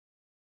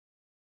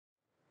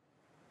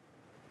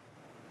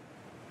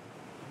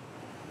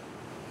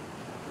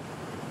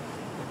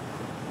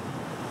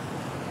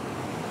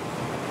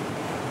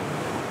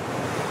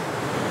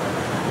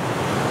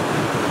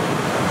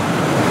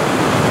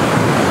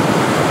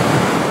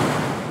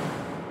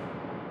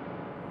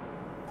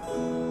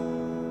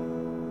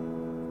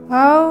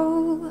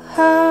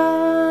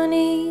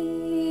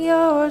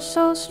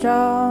so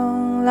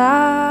strong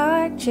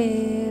like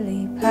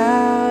chili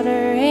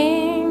powder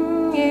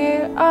in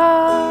your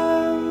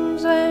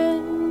arms.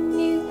 When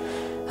you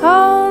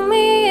hold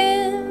me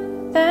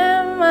in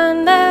them, I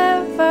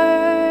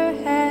never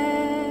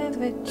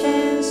have a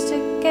chance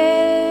to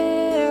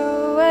get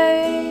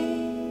away.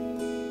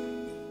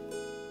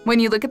 When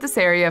you look at this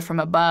area from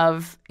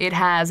above, it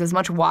has as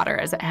much water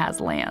as it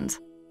has land.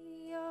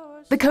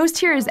 The coast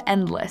here is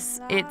endless.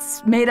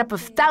 It's made up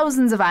of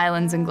thousands of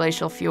islands and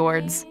glacial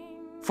fjords,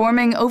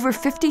 forming over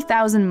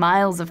 50,000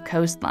 miles of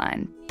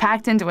coastline,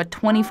 packed into a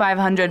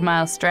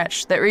 2,500-mile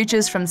stretch that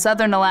reaches from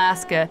southern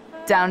Alaska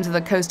down to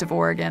the coast of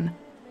Oregon.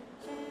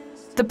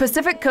 The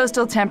Pacific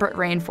Coastal Temperate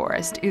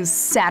Rainforest is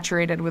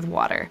saturated with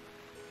water.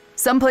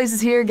 Some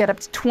places here get up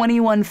to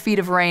 21 feet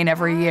of rain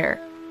every year.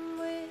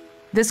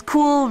 This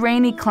cool,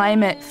 rainy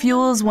climate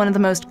fuels one of the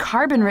most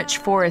carbon-rich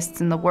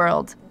forests in the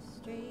world.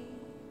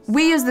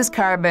 We use this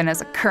carbon as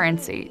a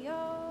currency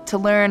to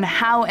learn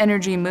how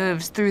energy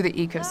moves through the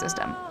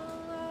ecosystem.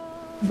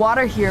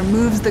 Water here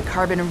moves the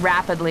carbon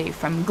rapidly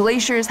from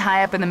glaciers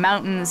high up in the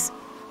mountains,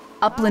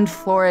 upland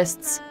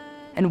forests,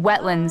 and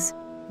wetlands,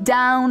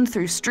 down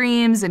through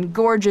streams and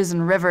gorges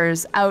and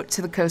rivers out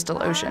to the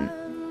coastal ocean.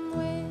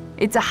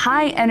 It's a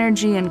high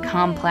energy and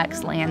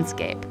complex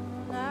landscape.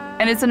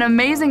 And it's an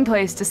amazing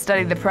place to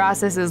study the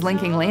processes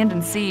linking land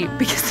and sea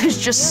because there's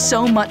just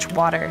so much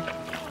water.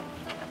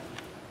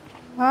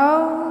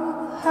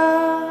 Oh,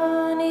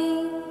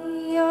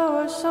 honey,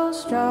 you're so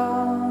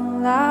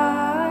strong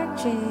like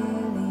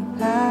chili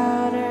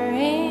powder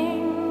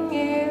in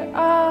your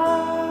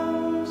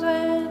arms.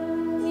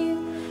 When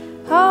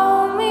you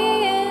hold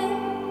me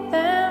in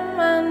them,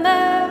 I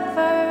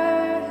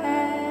never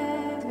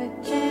have a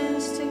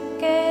chance to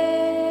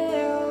get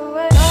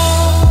away.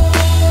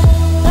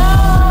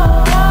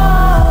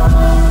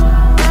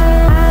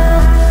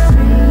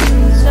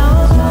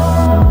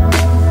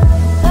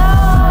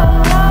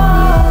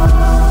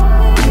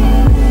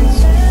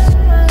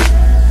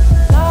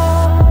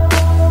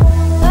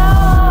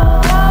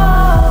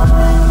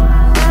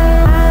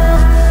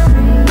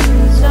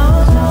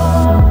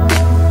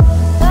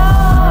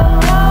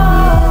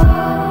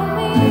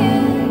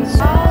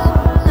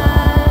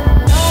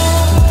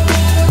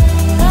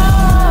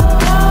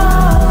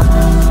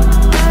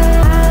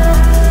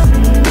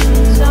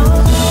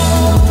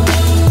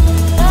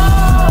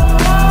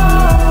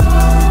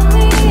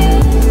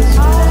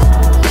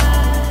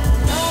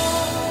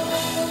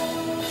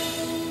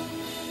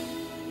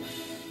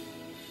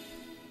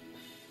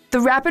 The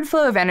rapid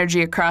flow of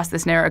energy across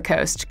this narrow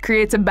coast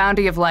creates a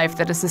bounty of life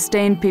that has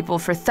sustained people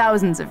for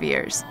thousands of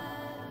years.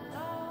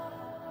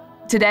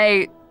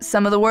 Today,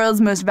 some of the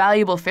world's most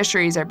valuable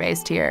fisheries are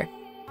based here.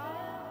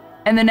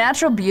 And the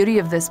natural beauty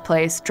of this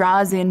place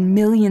draws in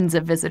millions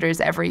of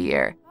visitors every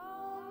year.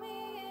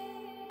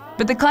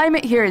 But the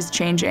climate here is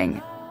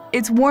changing.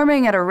 It's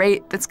warming at a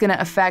rate that's going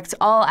to affect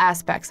all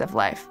aspects of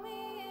life.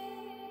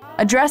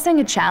 Addressing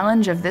a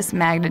challenge of this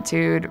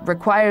magnitude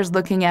requires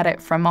looking at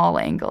it from all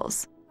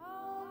angles.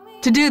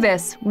 To do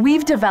this,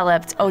 we've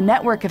developed a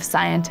network of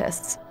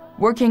scientists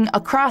working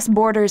across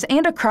borders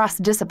and across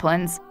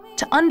disciplines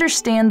to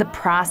understand the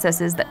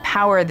processes that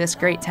power this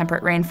great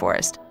temperate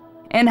rainforest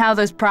and how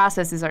those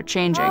processes are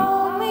changing.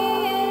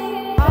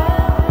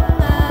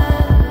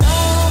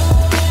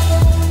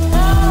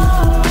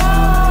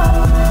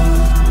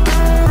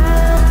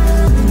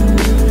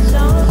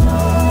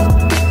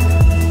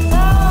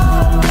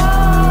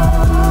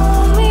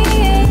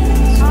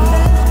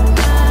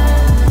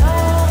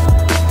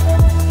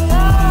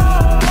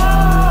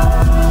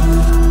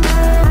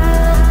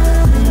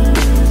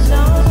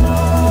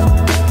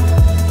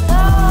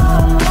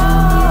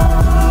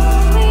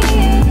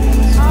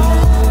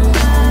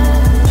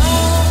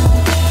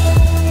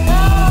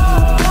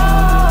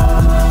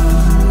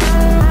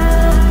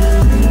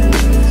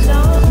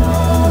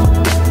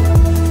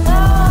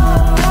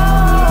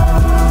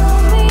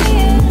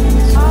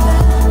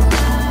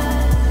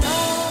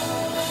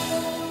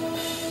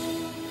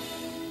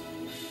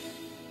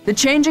 The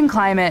changing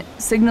climate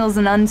signals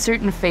an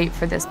uncertain fate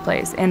for this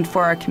place and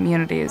for our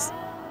communities.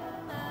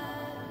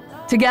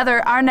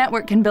 Together, our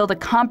network can build a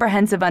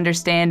comprehensive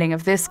understanding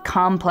of this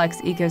complex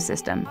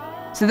ecosystem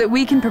so that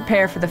we can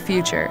prepare for the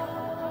future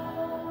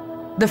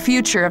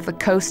of the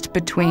coast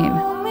between.